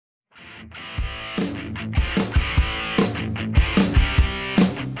Hey,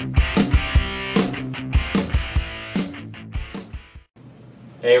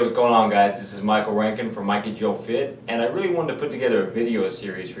 what's going on, guys? This is Rankin from Mikeyjoefit, and I really wanted to put together a video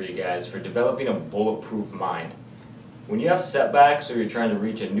series for you guys for developing a bulletproof mind. When you have setbacks or you're trying to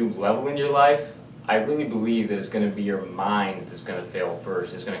reach a new level in your life, I really believe that it's going to be your mind that's going to fail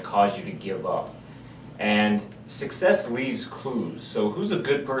first. It's going to cause you to give up. And success leaves clues. So who's a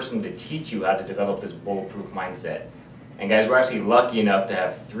good person to teach you how to develop this bulletproof mindset? And guys, we're actually lucky enough to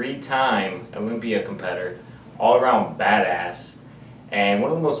have 3-time Olympia competitor, all-around badass, and one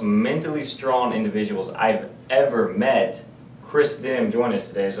of the most mentally strong individuals I've ever met, Kris, join us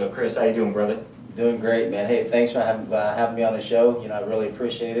today. So Kris, how you doing, brother? Doing great, man. Hey, thanks for having me on the show. I really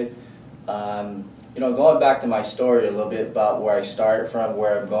appreciate it. Going back to my story a little bit about where I started from,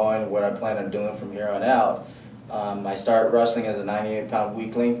 where I'm going, what I plan on doing from here on out. I started wrestling as a 98-pound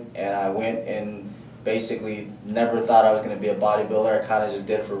weakling, and I went and basically never thought I was going to be a bodybuilder. I kind of just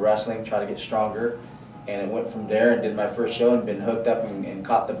did it for wrestling, try to get stronger. And it went from there and did my first show and been hooked up and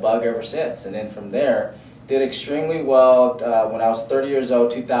caught the bug ever since. And then from there, did extremely well. When I was 30 years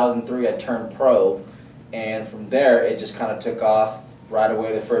old, 2003, I turned pro. And from there, it just kind of took off right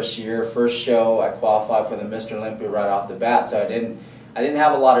away the first year. First show, I qualified for the Mr. Olympia right off the bat. So I didn't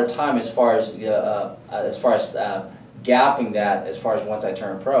have a lot of time as far as gapping that as far as once I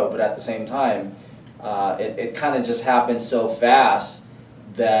turned pro. But at the same time, it kind of just happened so fast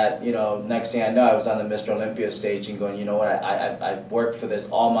that, next thing I know, I was on the Mr. Olympia stage and going, you know what, I worked for this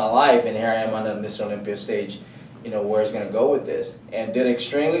all my life, and here I am on the Mr. Olympia stage, where's going to go with this? And did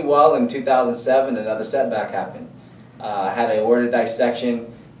extremely well. In 2007, another setback happened. I had an aorta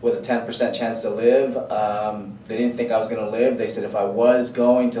dissection with a 10% chance to live. They didn't think I was going to live. They said if I was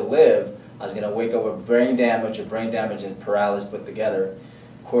going to live, I was going to wake up with brain damage and paralysis put together.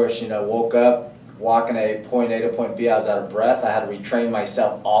 Of course, woke up, walking a point A to point B, I was out of breath. I had to retrain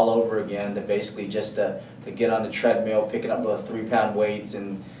myself all over again to basically just to get on the treadmill, picking up those 3-pound weights,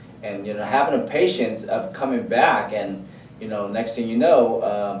 and having a patience of coming back. And next thing you know,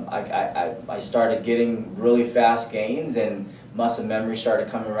 I started getting really fast gains, and muscle memory started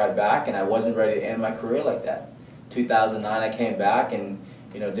coming right back, and I wasn't ready to end my career like that. 2009, I came back and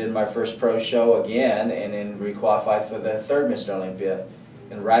did my first pro show again, and then requalified for the 3rd Mr. Olympia.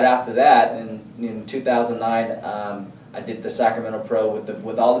 And right after that, in 2009, I did the Sacramento Pro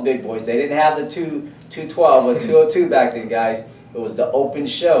with all the big boys. They didn't have the 212 or 202 back then, guys. It was the open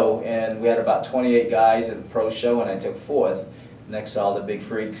show, and we had about 28 guys at the pro show, and I took 4th next to all the big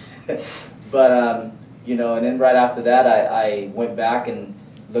freaks. But and then right after that, I went back and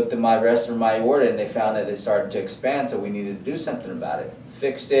looked at my rest of my aorta, and they found that it started to expand, so we needed to do something about it.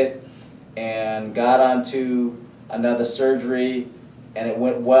 Fixed it, and got onto another surgery. And it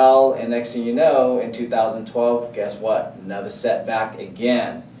went well, and next thing you know, in 2012, guess what? Another setback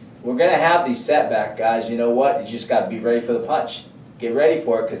again. We're going to have these setbacks, guys. You know what? You just got to be ready for the punch. Get ready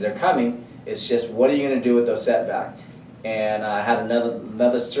for it, because they're coming. It's just, what are you going to do with those setbacks? And I had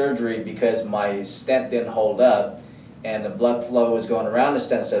another surgery because my stent didn't hold up, and the blood flow was going around the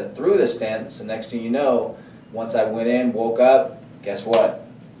stent instead of through the stent. So next thing you know, once I went in, woke up, guess what?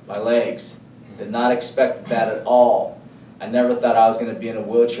 My legs. Did not expect that at all. I never thought I was going to be in a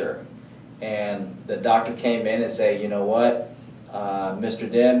wheelchair. And the doctor came in and said, you know what, Mr.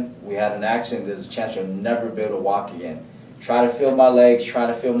 Dim, we had an accident. There's a chance you'll never be able to walk again. Try to feel my legs, try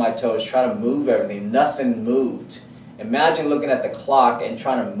to feel my toes, try to move everything. Nothing moved. Imagine looking at the clock and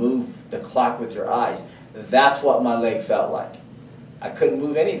trying to move the clock with your eyes. That's what my leg felt like. I couldn't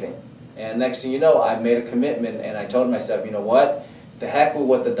move anything. And next thing you know, I made a commitment, and I told myself, you know what, the heck with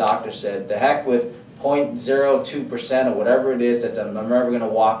what the doctor said, the heck with 0.02% or whatever it is that I'm never going to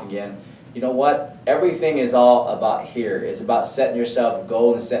walk again. You know what? Everything is all about here. It's about setting yourself a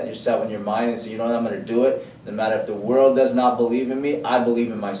goal and setting yourself in your mind and say, you know what, I'm going to do it. No matter if the world does not believe in me, I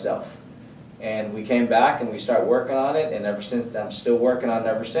believe in myself. And we came back and we started working on it, and ever since, I'm still working on it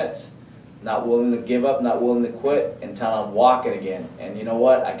ever since. Not willing to give up, not willing to quit until I'm walking again. And you know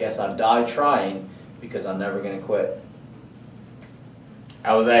what? I guess I'll die trying, because I'm never going to quit.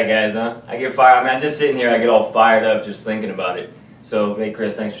 How was that, guys, huh? I get fired. I mean, I'm just sitting here, I get all fired up just thinking about it. So, hey,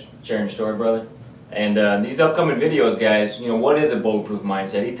 Kris, thanks for sharing your story, brother. And these upcoming videos, guys, what is a bulletproof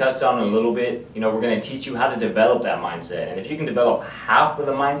mindset? He touched on it a little bit. We're going to teach you how to develop that mindset. And if you can develop half of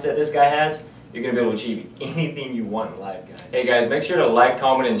the mindset this guy has, you're going to be able to achieve anything you want in life, guys. Hey, guys, make sure to like,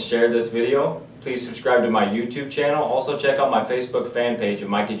 comment, and share this video. Please subscribe to my YouTube channel. Also, check out my Facebook fan page of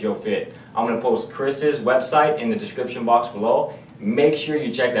Mikeyjoefit. I'm going to post Kris's website in the description box below. Make sure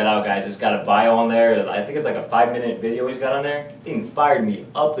you check that out, guys. It's got a bio on there. I think it's like a 5-minute video he's got on there. It even fired me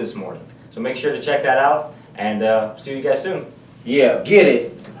up this morning. So make sure to check that out, and see you guys soon. Yeah, get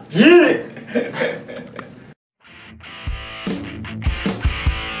it. Get it!